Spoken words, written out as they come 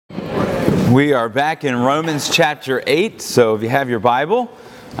We are back in Romans chapter 8, so if you have your Bible,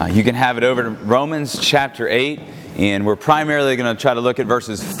 you can have it over to Romans chapter 8, and we're primarily going to try to look at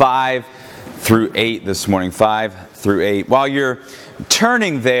verses 5 through 8 this morning, 5 through 8. While you're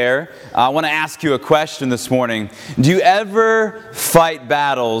turning there, I want to ask you a question this morning. Do you ever fight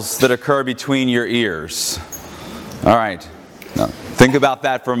battles that occur between your ears? All right. No, think about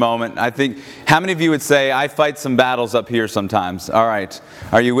that for a moment. I think, how many of you would say, I fight some battles up here sometimes? All right.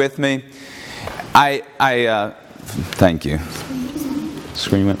 Are you with me? Thank you.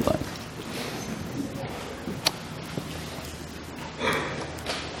 Scream it like.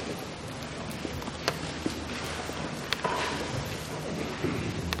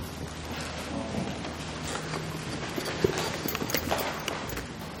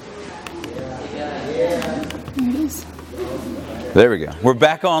 There we go. We're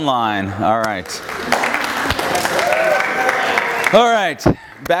back online. All right. All right.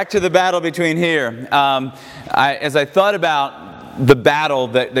 Back to the battle between here. As I thought about the battle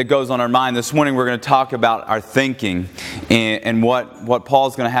that goes on our mind, this morning we're going to talk about our thinking and what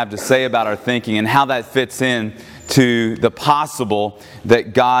Paul's going to have to say about our thinking and how that fits in to the possible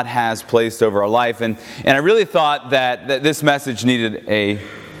that God has placed over our life. And I really thought that this message needed a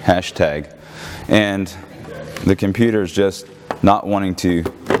hashtag. And the computer is just not wanting to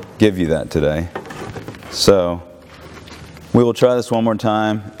give you that today. So we will try this one more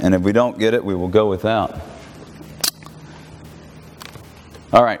time, and if we don't get it, we will go without.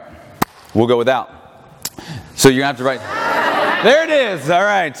 All right, we'll go without. So you're going to have to write. There it is. All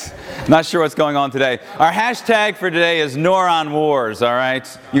right. Not sure what's going on today. Our hashtag for today is Neuron Wars. All right.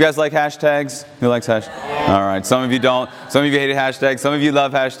 You guys like hashtags? Who likes hashtags? All right. Some of you don't. Some of you hate hashtags. Some of you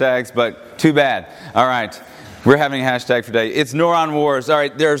love hashtags, but too bad. All right. We're having a hashtag for today. It's Neuron Wars. All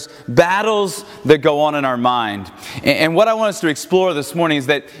right, there's battles that go on in our mind. And what I want us to explore this morning is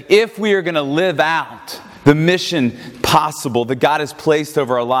that if we are going to live out the mission possible that God has placed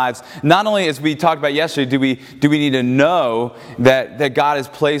over our lives, not only as we talked about yesterday, do we need to know that God has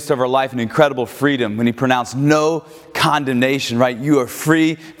placed over our life an incredible freedom when He pronounced no condemnation, right? You are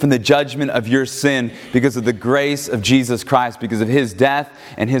free from the judgment of your sin because of the grace of Jesus Christ, because of His death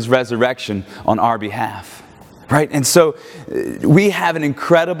and His resurrection on our behalf. Right? And so we have an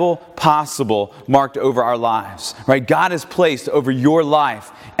incredible possible marked over our lives. Right? God has placed over your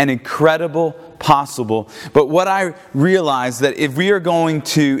life an incredible possible. But what I realize that if we are going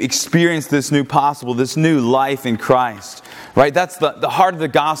to experience this new possible, this new life in Christ, right? That's the heart of the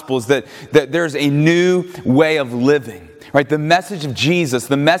gospel, is that there's a new way of living. Right, the message of Jesus,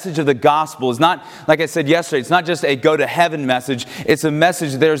 the message of the gospel is not, like I said yesterday, it's not just a go to heaven message. It's a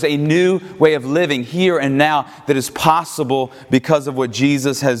message, there's a new way of living here and now that is possible because of what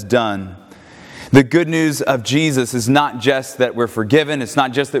Jesus has done. The good news of Jesus is not just that we're forgiven. It's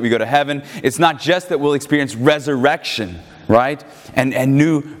not just that we go to heaven. It's not just that we'll experience resurrection, right? And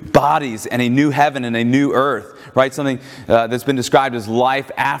new bodies and a new heaven and a new earth. Right, something that's been described as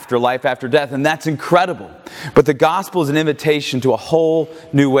life after death, and that's incredible. But the gospel is an invitation to a whole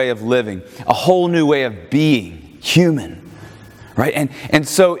new way of living, a whole new way of being human, right? And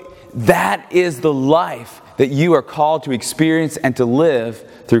so that is the life that you are called to experience and to live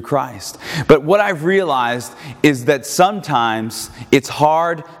through Christ. But what I've realized is that sometimes it's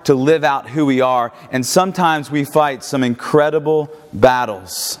hard to live out who we are, and sometimes we fight some incredible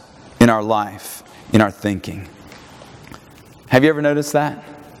battles in our life, in our thinking. Have you ever noticed that?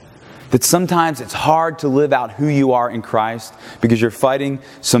 That sometimes it's hard to live out who you are in Christ because you're fighting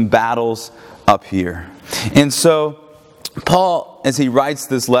some battles up here. And so Paul, as he writes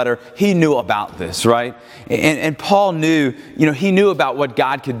this letter, he knew about this, right? And Paul knew, he knew about what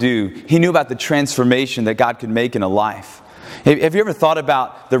God could do. He knew about the transformation that God could make in a life. Have you ever thought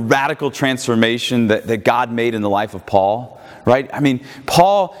about the radical transformation that God made in the life of Paul? Right? I mean,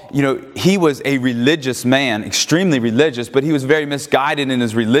 Paul, he was a religious man, extremely religious, but he was very misguided in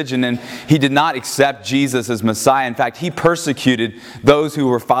his religion, and he did not accept Jesus as Messiah. In fact, he persecuted those who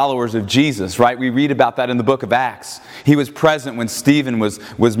were followers of Jesus, right? We read about that in the book of Acts. He was present when Stephen was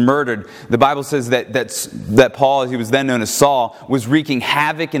murdered. The Bible says that Paul, as he was then known as Saul, was wreaking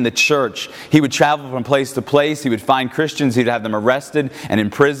havoc in the church. He would travel from place to place. He would find Christians. He'd have them arrested and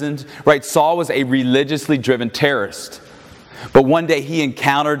imprisoned, right? Saul was a religiously driven terrorist. But one day he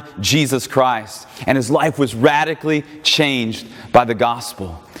encountered Jesus Christ, and his life was radically changed by the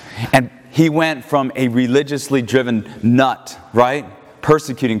gospel. And he went from a religiously driven nut, right?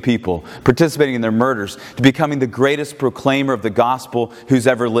 Persecuting people, participating in their murders, to becoming the greatest proclaimer of the gospel who's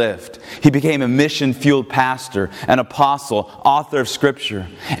ever lived. He became a mission-fueled pastor, an apostle, author of Scripture.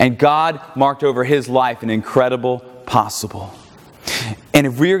 And God marked over his life an incredible possible. And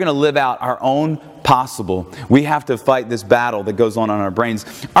if we are going to live out our own possible, we have to fight this battle that goes on in our brains.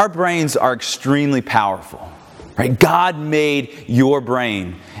 Our brains are extremely powerful. Right? God made your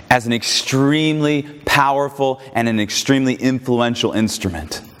brain as an extremely powerful and an extremely influential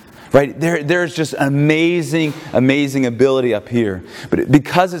instrument. Right? There's just amazing ability up here. But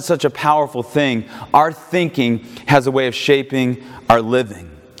because it's such a powerful thing, our thinking has a way of shaping our living.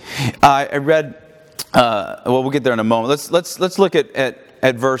 I read, well, we'll get there in a moment. Let's look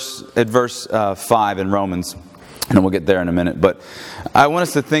at verse 5 in Romans. And we'll get there in a minute. But I want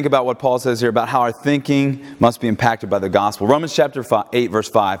us to think about what Paul says here about how our thinking must be impacted by the gospel. Romans chapter 8, verse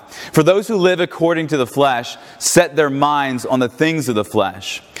 5. For those who live according to the flesh set their minds on the things of the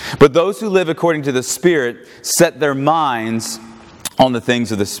flesh. But those who live according to the Spirit set their minds on the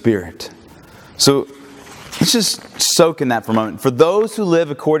things of the Spirit. So let's just soak in that for a moment. For those who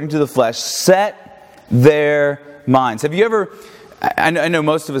live according to the flesh set their minds. Have you ever... I know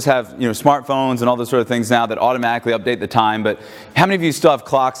most of us have smartphones and all those sort of things now that automatically update the time, but how many of you still have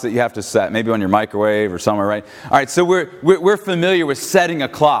clocks that you have to set, maybe on your microwave or somewhere, right? All right, so we're familiar with setting a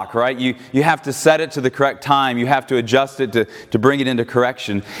clock, right? You have to set it to the correct time. You have to adjust it to bring it into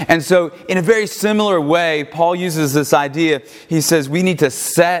correction. And so in a very similar way, Paul uses this idea. He says we need to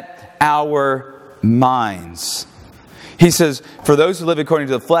set our minds. He says, for those who live according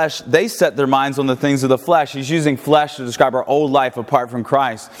to the flesh, they set their minds on the things of the flesh. He's using flesh to describe our old life apart from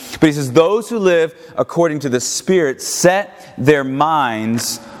Christ. But he says, those who live according to the Spirit set their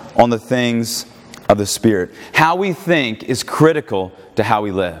minds on the things of the Spirit. How we think is critical to how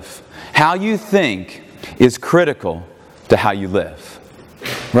we live. How you think is critical to how you live.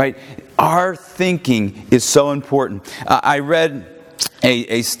 Right? Our thinking is so important. I read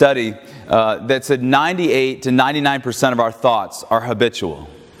a study that said 98 to 99% of our thoughts are habitual.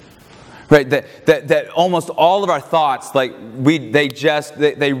 Right? That almost all of our thoughts,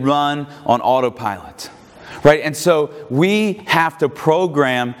 they run on autopilot. Right? And so we have to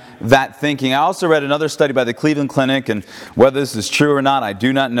program that thinking. I also read another study by the Cleveland Clinic, and whether this is true or not, I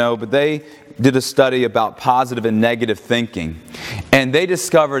do not know, but they did a study about positive and negative thinking. And they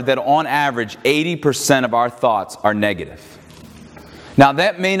discovered that on average, 80% of our thoughts are negative. Now,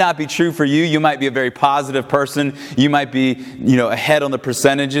 that may not be true for you. You might be a very positive person. You might be, ahead on the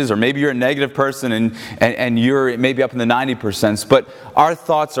percentages, or maybe you're a negative person and you're maybe up in the 90%. But our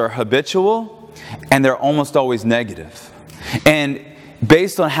thoughts are habitual, and they're almost always negative. And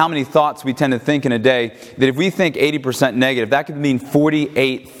based on how many thoughts we tend to think in a day, that if we think 80% negative, that could mean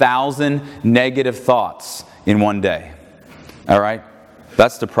 48,000 negative thoughts in one day. All right?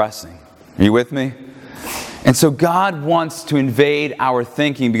 That's depressing. Are you with me? And so God wants to invade our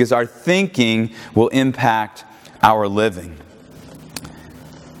thinking because our thinking will impact our living.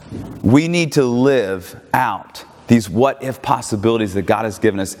 We need to live out these what-if possibilities that God has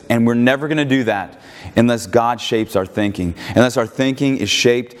given us. And we're never going to do that unless God shapes our thinking. Unless our thinking is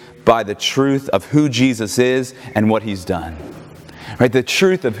shaped by the truth of who Jesus is and what He's done. Right? The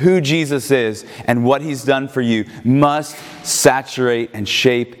truth of who Jesus is and what He's done for you must saturate and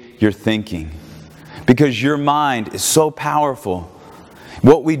shape your thinking. Because your mind is so powerful.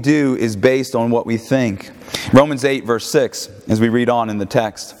 What we do is based on what we think. Romans 8, verse 6, as we read on in the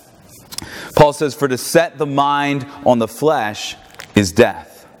text. Paul says, for to set the mind on the flesh is death.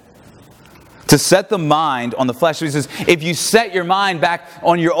 To set the mind on the flesh. So he says, if you set your mind back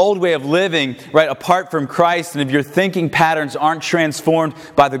on your old way of living, right, apart from Christ, and if your thinking patterns aren't transformed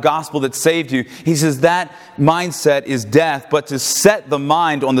by the gospel that saved you, he says that mindset is death. But to set the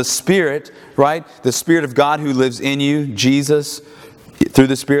mind on the Spirit, right, the Spirit of God who lives in you, Jesus, through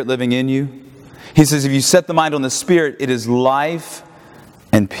the Spirit living in you, he says if you set the mind on the Spirit, it is life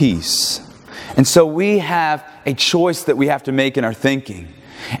and peace. And so we have a choice that we have to make in our thinking.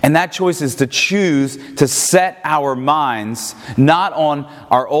 And that choice is to choose to set our minds not on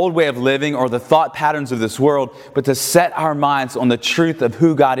our old way of living or the thought patterns of this world, but to set our minds on the truth of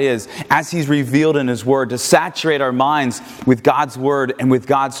who God is as He's revealed in His Word, to saturate our minds with God's Word and with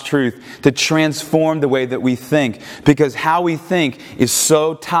God's truth, to transform the way that we think. Because how we think is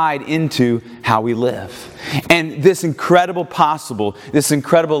so tied into how we live. And this incredible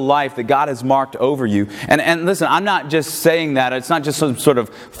life that God has marked over you. And listen, I'm not just saying that. It's not just some sort of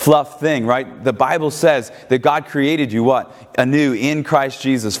fluff thing, right? The Bible says that God created you what? Anew in Christ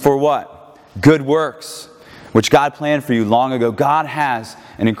Jesus. For what? Good works, which God planned for you long ago. God has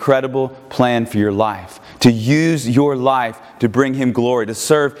an incredible plan for your life. To use your life to bring Him glory. To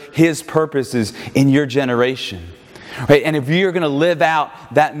serve His purposes in your generation. Right? And if you're going to live out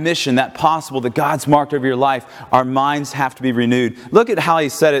that mission, that possible that God's marked over your life, our minds have to be renewed. Look at how he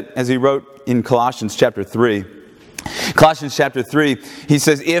said it as he wrote in Colossians chapter 3. Colossians chapter 3, he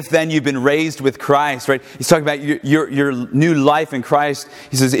says, if then you've been raised with Christ, right? He's talking about your new life in Christ.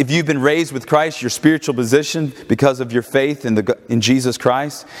 He says, if you've been raised with Christ, your spiritual position because of your faith in Jesus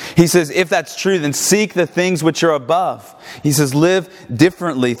Christ. He says, if that's true, then seek the things which are above. He says, live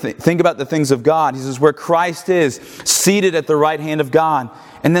differently. Think about the things of God. He says, where Christ is, seated at the right hand of God.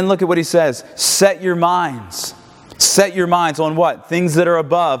 And then look at what he says. Set your minds. Set your minds on what? Things that are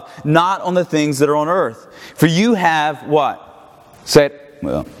above, not on the things that are on earth. For you have what? Say it.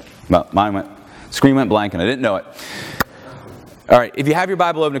 Well, screen went blank and I didn't know it. All right, if you have your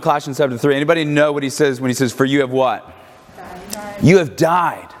Bible open to Colossians chapter 3, anybody know what he says when he says, for you have what? Died. You have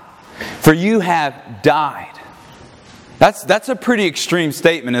died. For you have died. That's a pretty extreme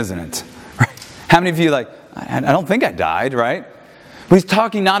statement, isn't it? Right? How many of you I don't think I died, right? He's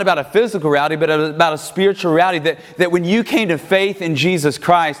talking not about a physical reality, but about a spiritual reality. That when you came to faith in Jesus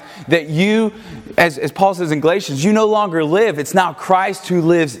Christ, that you, as Paul says in Galatians, you no longer live. It's now Christ who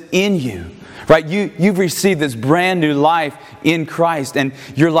lives in you. Right? You've received this brand new life in Christ, and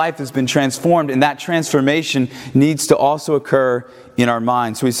your life has been transformed, and that transformation needs to also occur in our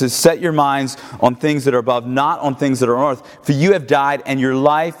minds. So he says, set your minds on things that are above, not on things that are on earth. For you have died, and your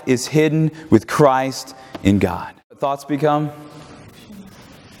life is hidden with Christ in God. What thoughts become?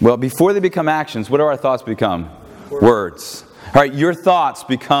 Well, before they become actions, what do our thoughts become? Words. All right, your thoughts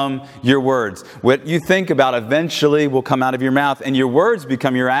become your words. What you think about eventually will come out of your mouth, and your words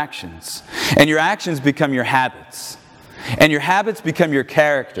become your actions. And your actions become your habits. And your habits become your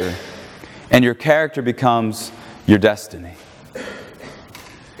character. And your character becomes your destiny.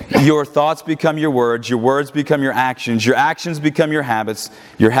 Your thoughts become your words become your actions become your habits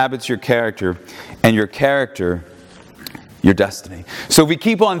your character, and your character your destiny. So if we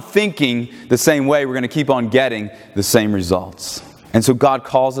keep on thinking the same way, we're going to keep on getting the same results. And so God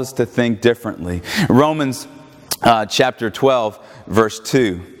calls us to think differently. Romans chapter 12, verse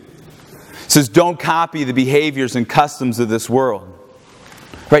 2 says, don't copy the behaviors and customs of this world.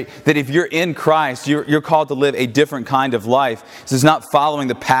 Right? That if you're in Christ, you're called to live a different kind of life. This is not following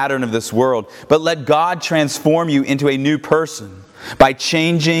the pattern of this world, but let God transform you into a new person by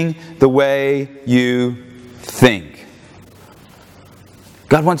changing the way you think.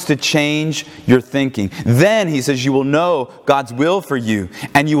 God wants to change your thinking. Then, he says, you will know God's will for you,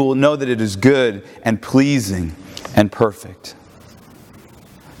 and you will know that it is good and pleasing and perfect.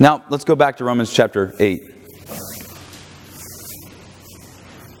 Now, let's go back to Romans chapter 8.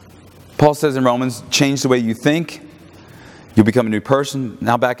 Paul says in Romans, change the way you think, you'll become a new person.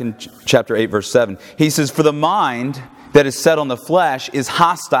 Now back in chapter 8, verse 7. He says, for the mind that is set on the flesh is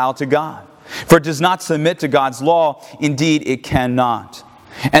hostile to God. For it does not submit to God's law. Indeed, it cannot.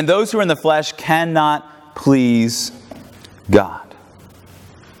 And those who are in the flesh cannot please God.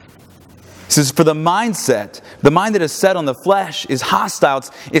 He says, for the mind that is set on the flesh is hostile.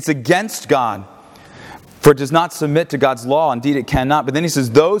 It's against God. For it does not submit to God's law. Indeed, it cannot. But then he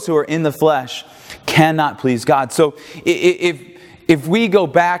says, those who are in the flesh cannot please God. So if we go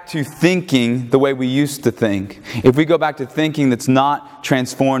back to thinking the way we used to think, if we go back to thinking that's not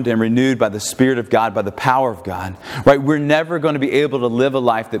transformed and renewed by the Spirit of God, by the power of God, right, we're never going to be able to live a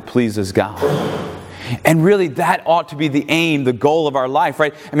life that pleases God. And really, that ought to be the aim, the goal of our life,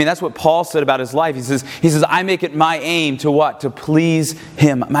 right? I mean, that's what Paul said about his life. He says, I make it my aim to what? To please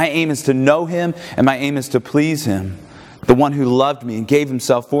Him. My aim is to know Him, and my aim is to please Him, the one who loved me and gave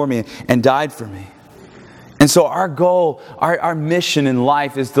Himself for me and died for me. And so our goal, our mission in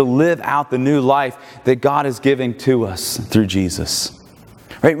life is to live out the new life that God is giving to us through Jesus.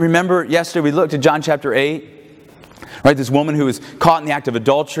 Right? Remember yesterday we looked at John chapter 8. Right, this woman who was caught in the act of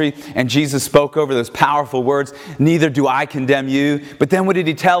adultery, and Jesus spoke over those powerful words, neither do I condemn you. But then what did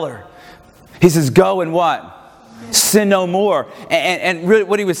He tell her? He says, go and what? Sin no more. And really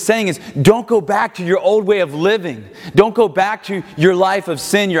what He was saying is, don't go back to your old way of living. Don't go back to your life of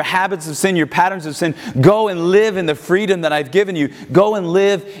sin, your habits of sin, your patterns of sin. Go and live in the freedom that I've given you. Go and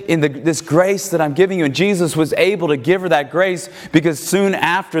live in this grace that I'm giving you. And Jesus was able to give her that grace because soon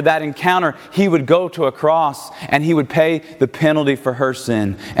after that encounter, He would go to a cross and He would pay the penalty for her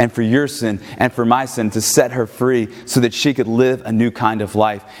sin and for your sin and for my sin to set her free so that she could live a new kind of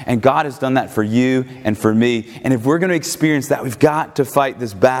life. And God has done that for you and for me. And if we're going to experience that, we've got to fight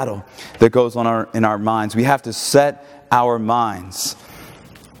this battle that goes on in our minds. We have to set our minds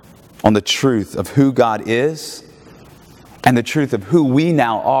on the truth of who God is and the truth of who we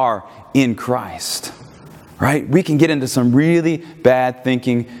now are in Christ. Right? We can get into some really bad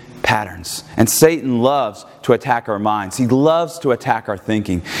thinking patterns patterns. And Satan loves to attack our minds. He loves to attack our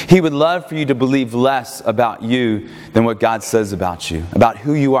thinking. He would love for you to believe less about you than what God says about you, about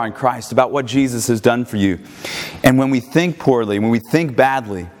who you are in Christ, about what Jesus has done for you. And when we think poorly, when we think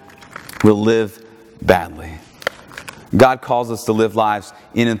badly, we'll live badly. God calls us to live lives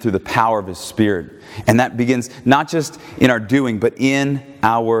in and through the power of His Spirit. And that begins not just in our doing, but in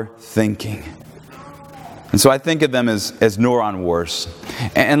our thinking. And so I think of them as neuron wars.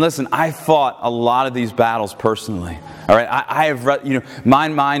 And listen, I fought a lot of these battles personally. All right, I have, my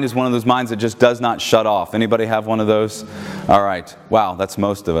mind is one of those minds that just does not shut off. Anybody have one of those? All right. Wow, that's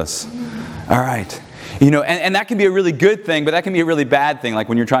most of us. All right. And that can be a really good thing, but that can be a really bad thing, like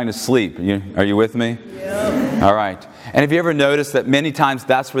when you're trying to sleep. Are you with me? Yeah. All right. And have you ever noticed that many times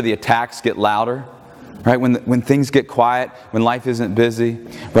that's where the attacks get louder? Right? When things get quiet, when life isn't busy,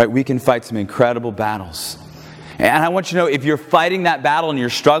 right, we can fight some incredible battles. And I want you to know, if you're fighting that battle and you're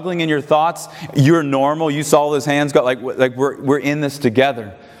struggling in your thoughts, you're normal. You saw those hands go, like we're in this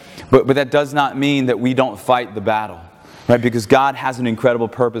together. But that does not mean that we don't fight the battle. Right? Because God has an incredible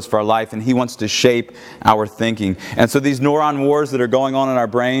purpose for our life, and He wants to shape our thinking. And so these neuron wars that are going on in our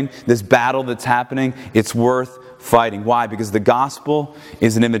brain, this battle that's happening, it's worth fighting. Why? Because the gospel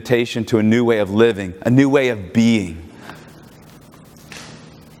is an invitation to a new way of living, a new way of being.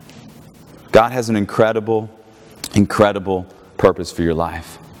 God has an incredible purpose for your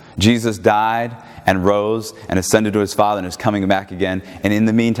life. Jesus died and rose and ascended to His Father and is coming back again. And in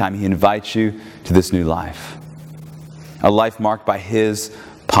the meantime, He invites you to this new life. A life marked by His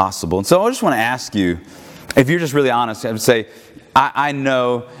possible. And so I just want to ask you, if you're just really honest, I would say, I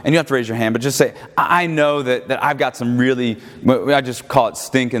know, and you have to raise your hand, but just say, I know that I've got some really, I just call it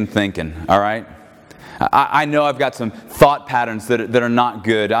stinking thinking, all right? I know I've got some thought patterns that are not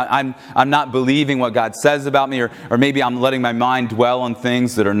good. I'm not believing what God says about me, or maybe I'm letting my mind dwell on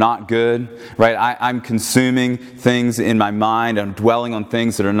things that are not good, right? I'm consuming things in my mind. I'm dwelling on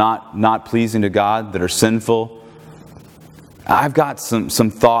things that are not pleasing to God, that are sinful. I've got some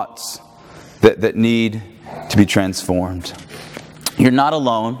thoughts that need to be transformed. You're not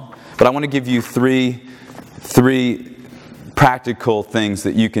alone, but I want to give you three practical things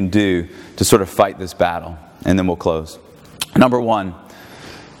that you can do to sort of fight this battle, and then we'll close. Number one,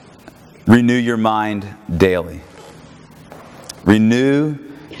 renew your mind daily. Renew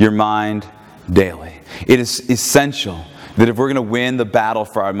your mind daily. It is essential that if we're going to win the battle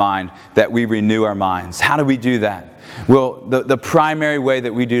for our mind, that we renew our minds. How do we do that? Well, the primary way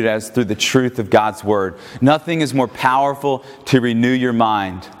that we do that is through the truth of God's Word. Nothing is more powerful to renew your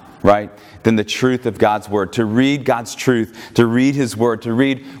mind, right, than the truth of God's Word. To read God's truth, to read His Word, to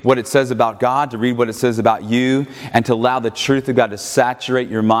read what it says about God, to read what it says about you, and to allow the truth of God to saturate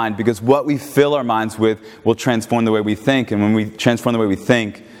your mind, because what we fill our minds with will transform the way we think, and when we transform the way we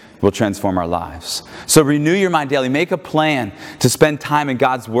think, will transform our lives. So renew your mind daily. Make a plan to spend time in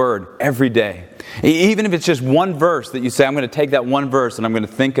God's Word every day. Even if it's just one verse that you say, I'm going to take that one verse and I'm going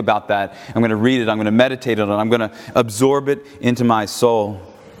to think about that. I'm going to read it. I'm going to meditate on it. I'm going to absorb it into my soul.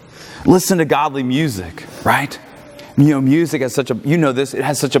 Listen to godly music, right? Music has such a, it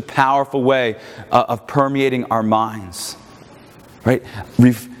has such a powerful way of permeating our minds, right?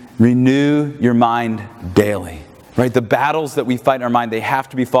 Renew your mind daily. Right? The battles that we fight in our mind, they have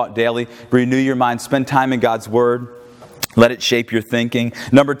to be fought daily. Renew your mind. Spend time in God's Word. Let it shape your thinking.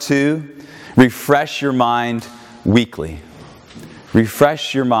 Number two, refresh your mind weekly.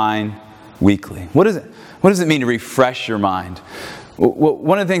 Refresh your mind weekly. What does it mean to refresh your mind? Well,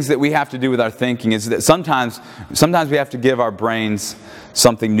 one of the things that we have to do with our thinking is that sometimes we have to give our brains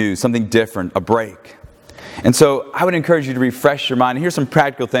something new, something different, a break. And so I would encourage you to refresh your mind. And here's some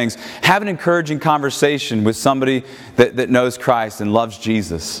practical things. Have an encouraging conversation with somebody that knows Christ and loves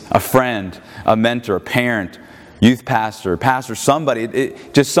Jesus. A friend, a mentor, a parent, youth pastor, somebody,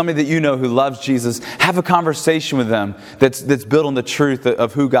 just somebody that you know who loves Jesus. Have a conversation with them that's built on the truth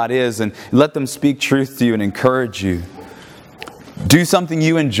of who God is, and let them speak truth to you and encourage you. Do something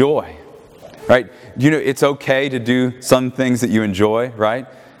you enjoy, right? It's okay to do some things that you enjoy, right?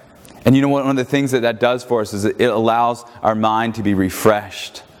 And one of the things that does for us is it allows our mind to be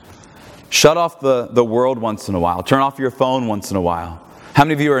refreshed. Shut off the world once in a while. Turn off your phone once in a while. How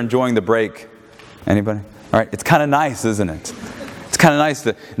many of you are enjoying the break? Anybody? All right, it's kind of nice, isn't it? It's kind of nice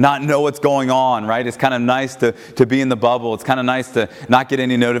to not know what's going on, right? It's kind of nice to be in the bubble. It's kind of nice to not get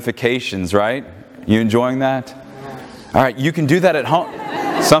any notifications, right? You enjoying that? All right, you can do that at home.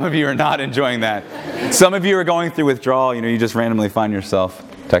 Some of you are not enjoying that. Some of you are going through withdrawal. You just randomly find yourself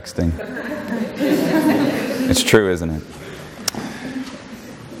texting. It's true, isn't it?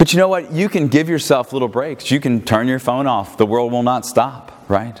 But you know what? You can give yourself little breaks. You can turn your phone off. The world will not stop,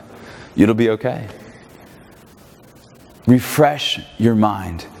 right? It'll be okay. Refresh your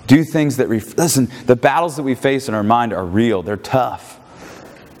mind. Do things that, listen, the battles that we face in our mind are real. They're tough.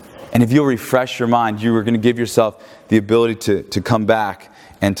 And if you'll refresh your mind, you are going to give yourself the ability to come back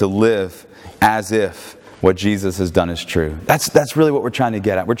and to live as if what Jesus has done is true. That's really what we're trying to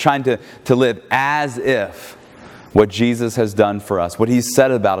get at. We're trying to live as if what Jesus has done for us, what He's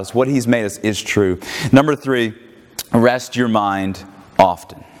said about us, what He's made us is true. Number 3, rest your mind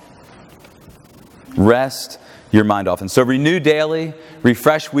often. Rest your mind often. So renew daily,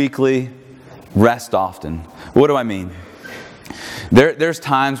 refresh weekly, rest often. What do I mean? There's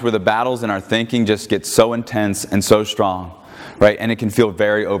times where the battles in our thinking just get so intense and so strong, right? And it can feel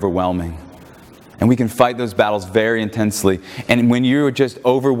very overwhelming. And we can fight those battles very intensely. And when you're just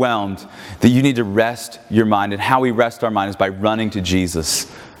overwhelmed, that you need to rest your mind. And how we rest our mind is by running to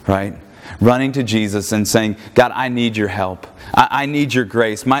Jesus, right? Running to Jesus and saying, God, I need your help. I need your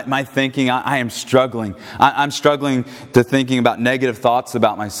grace. My thinking, I am struggling. I'm struggling to thinking about negative thoughts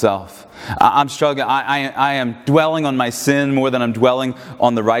about myself. I'm struggling. I am dwelling on my sin more than I'm dwelling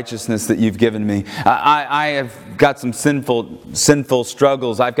on the righteousness that you've given me. I have got some sinful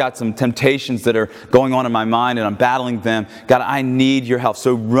struggles. I've got some temptations that are going on in my mind and I'm battling them. God, I need your help.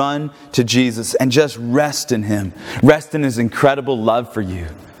 So run to Jesus and just rest in Him. Rest in His incredible love for you.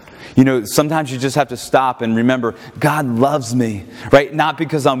 You know, sometimes you just have to stop and remember, God loves me, right? Not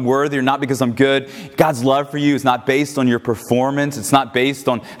because I'm worthy or not because I'm good. God's love for you is not based on your performance. It's not based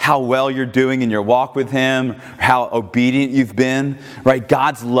on how well you're doing in your walk with Him, or how obedient you've been, right?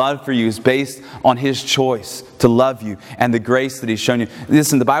 God's love for you is based on His choice to love you and the grace that He's shown you.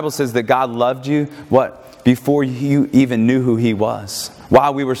 Listen, the Bible says that God loved you, what? Before you even knew who He was.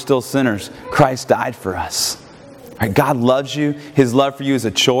 While we were still sinners, Christ died for us. Right, God loves you. His love for you is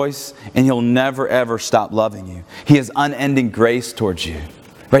a choice, and He'll never, ever stop loving you. He has unending grace towards you.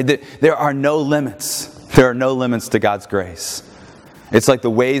 Right? There are no limits. There are no limits to God's grace. It's like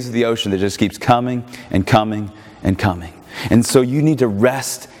the waves of the ocean that just keeps coming and coming and coming. And so you need to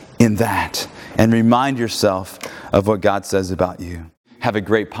rest in that and remind yourself of what God says about you. Have a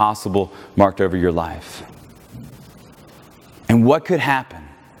great possible marked over your life. And what could happen?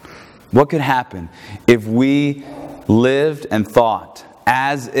 What could happen if we lived and thought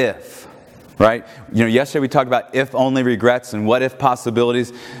as if, right? You know, yesterday we talked about if only regrets and what if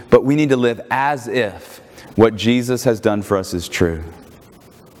possibilities, but we need to live as if what Jesus has done for us is true.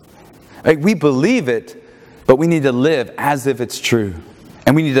 Right? We believe it, but we need to live as if it's true.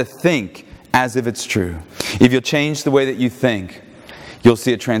 And we need to think as if it's true. If you'll change the way that you think, you'll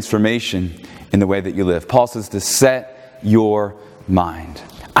see a transformation in the way that you live. Paul says to set your mind.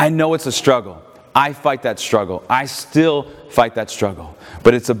 I know it's a struggle. I fight that struggle. I still fight that struggle.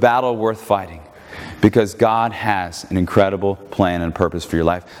 But it's a battle worth fighting because God has an incredible plan and purpose for your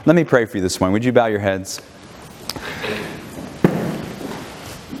life. Let me pray for you this morning. Would you bow your heads?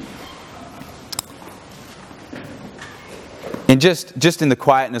 And just in the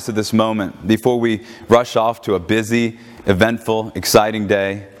quietness of this moment, before we rush off to a busy, eventful, exciting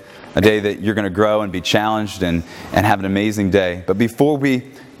day, a day that you're going to grow and be challenged and have an amazing day. But before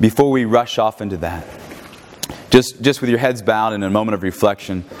we rush off into that, just with your heads bowed in a moment of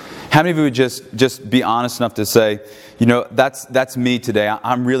reflection, how many of you would just be honest enough to say, you know, that's me today.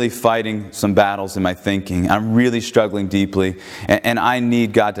 I'm really fighting some battles in my thinking. I'm really struggling deeply, and I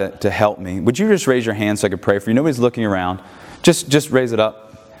need God to help me. Would you just raise your hand so I could pray for you? Nobody's looking around. Just raise it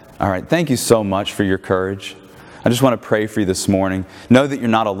up. All right. Thank you so much for your courage. I just want to pray for you this morning. Know that you're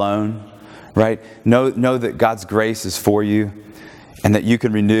not alone, right? Know that God's grace is for you and that you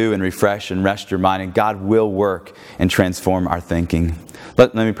can renew and refresh and rest your mind, and God will work and transform our thinking.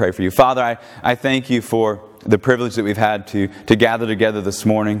 Let me pray for you. Father, I thank you for the privilege that we've had to gather together this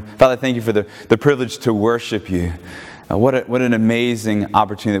morning. Father, I thank you for the privilege to worship you. What an amazing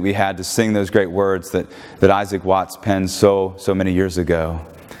opportunity that we had to sing those great words that Isaac Watts penned so many years ago.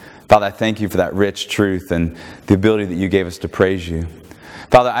 Father, I thank you for that rich truth and the ability that you gave us to praise you.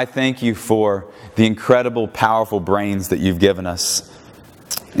 Father, I thank you for the incredible, powerful brains that you've given us.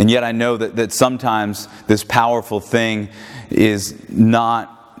 And yet I know that sometimes this powerful thing is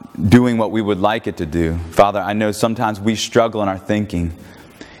not doing what we would like it to do. Father, I know sometimes we struggle in our thinking.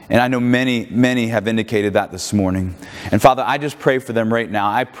 And I know many have indicated that this morning. And Father, I just pray for them right now.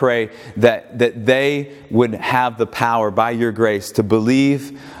 I pray that they would have the power by your grace to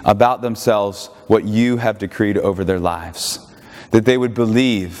believe about themselves what you have decreed over their lives. That they would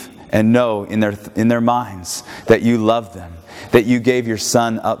believe and know in their minds that you love them, that you gave your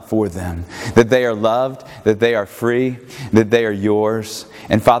Son up for them, that they are loved, that they are free, that they are yours.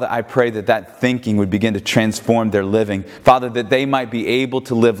 And Father, I pray that that thinking would begin to transform their living. Father, that they might be able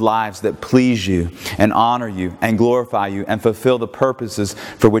to live lives that please you and honor you and glorify you and fulfill the purposes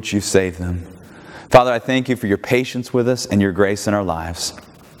for which you saved them. Father, I thank you for your patience with us and your grace in our lives.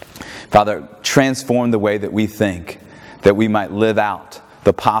 Father, transform the way that we think, that we might live out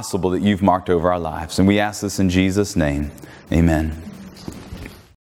the possible that you've marked over our lives. And we ask this in Jesus' name. Amen.